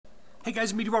Hey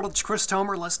guys, Meteorologist Chris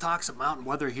Tomer. Let's talk some mountain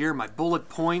weather here. My bullet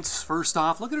points, first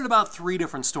off, looking at about 3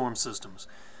 different storm systems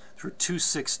through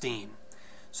 2/16.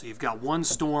 So you've got one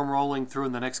storm rolling through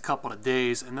in the next couple of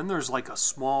days, and then there's like a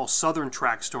small southern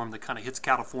track storm that kind of hits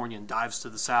California and dives to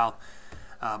the south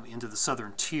into the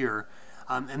southern tier.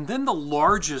 And then the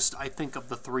largest, I think, of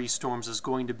the 3 storms is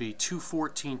going to be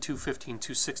 214, 215,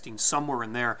 216, somewhere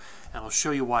in there, and I'll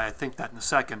show you why I think that in a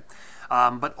second.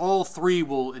 But all 3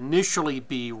 will initially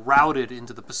be routed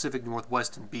into the Pacific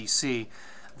Northwest and BC.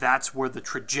 That's where the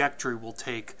trajectory will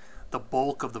take the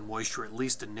bulk of the moisture, at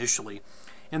least initially.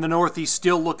 In the Northeast,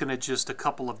 still looking at just a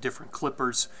couple of different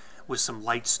clippers with some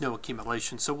light snow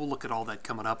accumulation, so we'll look at all that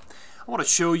coming up. I want to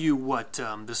show you what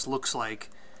this looks like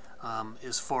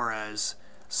as far as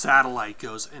satellite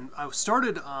goes. And I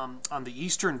started on the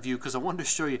eastern view because I wanted to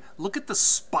show you, look at the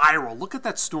spiral, look at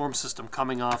that storm system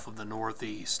coming off of the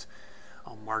northeast.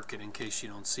 I'll mark it in case you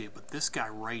don't see it, but this guy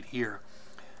right here,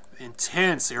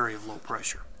 intense area of low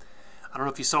pressure. I don't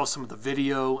know if you saw some of the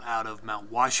video out of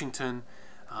Mount Washington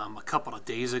a couple of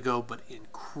days ago, but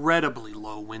incredibly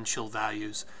low wind chill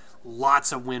values,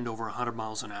 lots of wind over 100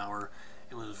 miles an hour.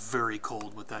 It was very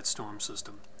cold with that storm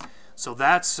system. So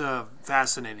that's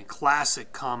fascinating,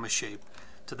 classic comma shape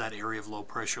to that area of low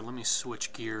pressure. Let me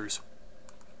switch gears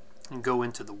and go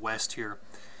into the west here.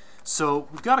 So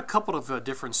we've got a couple of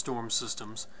different storm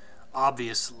systems.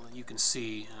 Obviously, you can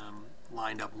see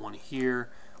lined up one here,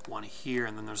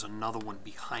 and then there's another one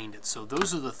behind it. So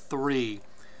those are the 3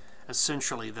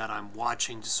 essentially that I'm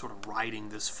watching, just sort of riding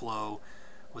this flow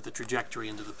with the trajectory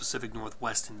into the Pacific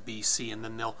Northwest and BC, and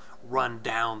then they'll run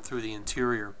down through the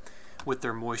interior with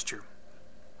their moisture.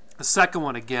 The second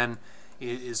one, again,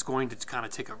 is going to kind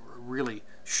of take a really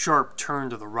sharp turn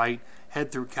to the right,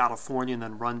 head through California, and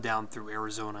then run down through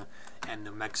Arizona and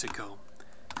New Mexico,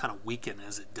 kind of weaken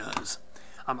as it does.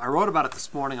 I wrote about it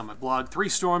this morning on my blog, 3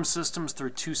 storm systems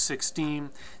through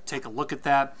 2/16. Take a look at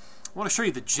that. I want to show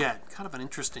you the jet, kind of an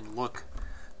interesting look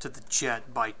to the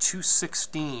jet by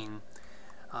 2/16.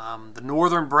 The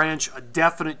northern branch, a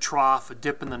definite trough, a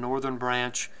dip in the northern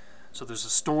branch. So there's a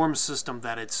storm system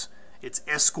that it's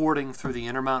escorting through the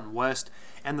Intermountain West,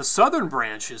 and the southern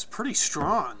branch is pretty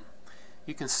strong.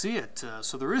 You can see it.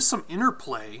 So there is some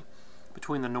interplay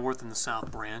between the north and the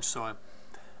south branch. So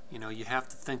you have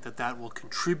to think that that will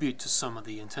contribute to some of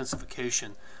the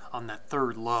intensification on that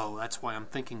third low. That's why I'm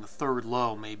thinking the third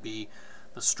low may be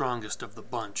the strongest of the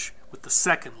bunch, with the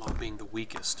second low being the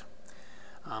weakest.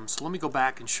 So let me go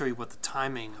back and show you what the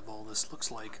timing of all this looks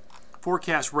like.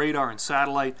 Forecast radar and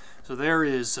satellite. So there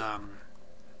is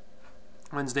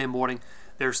Wednesday morning.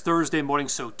 There's Thursday morning.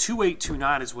 So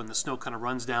 2829 is when the snow kind of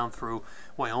runs down through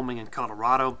Wyoming and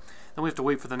Colorado. Then we have to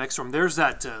wait for the next storm. There's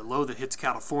that low that hits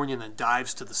California and then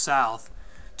dives to the south,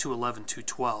 211,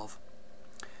 212.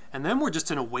 And then we're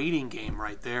just in a waiting game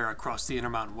right there across the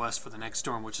Intermountain West for the next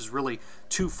storm, which is really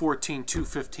 214,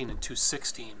 215, and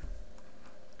 216.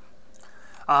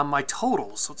 My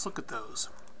totals, let's look at those.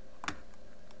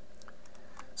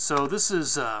 So this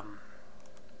is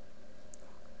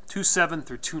 2/7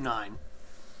 through 2/9.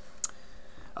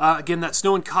 Again, that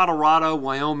snow in Colorado,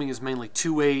 Wyoming is mainly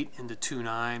 2/8 into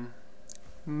 2/9.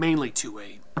 Mainly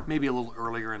 2/8, maybe a little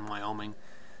earlier in Wyoming.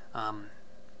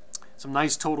 Some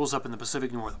nice totals up in the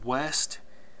Pacific Northwest,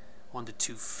 1 to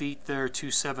 2 feet there,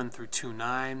 2/7 through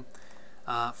 2/9.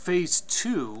 Phase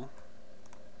 2,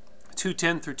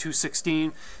 210 through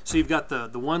 216. So you've got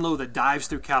the one low that dives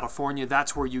through California.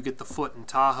 That's where you get the foot in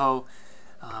Tahoe.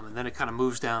 And then it kind of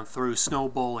moves down through Snow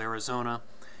Bowl, Arizona,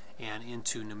 and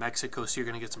into New Mexico. So you're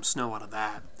going to get some snow out of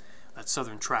that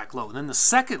southern track low. And then the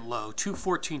second low,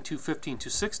 214, 215,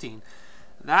 216,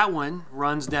 that one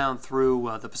runs down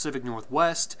through the Pacific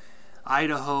Northwest,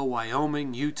 Idaho,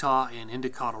 Wyoming, Utah, and into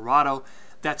Colorado.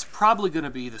 That's probably going to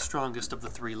be the strongest of the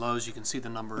 3 lows. You can see the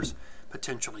numbers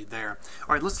potentially there.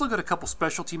 All right, let's look at a couple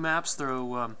specialty maps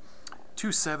through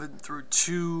 2/7 through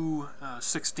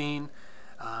 2/16.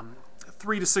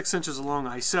 3 to 6 inches along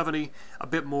I-70, a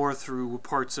bit more through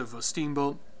parts of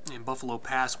Steamboat and Buffalo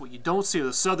Pass. What you don't see are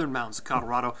the southern mountains of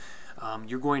Colorado.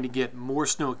 You're going to get more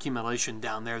snow accumulation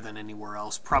down there than anywhere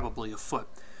else, probably a foot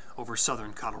over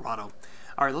southern Colorado.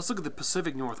 All right, let's look at the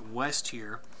Pacific Northwest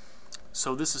here.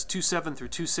 So this is 2/7 through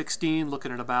 2/16,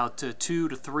 looking at about 2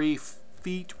 to 3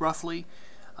 feet roughly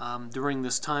during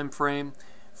this time frame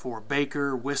for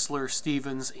Baker, Whistler,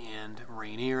 Stevens, and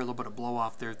Rainier. A little bit of blow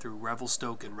off there through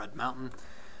Revelstoke and Red Mountain.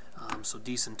 So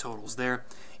decent totals there.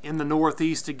 In the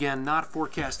Northeast, again, not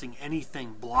forecasting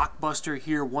anything blockbuster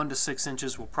here. 1 to 6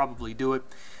 inches will probably do it,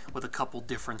 with a couple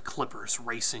different clippers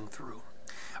racing through.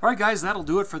 All right, guys, that'll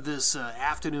do it for this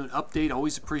afternoon update.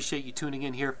 Always appreciate you tuning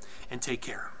in here, and take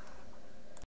care.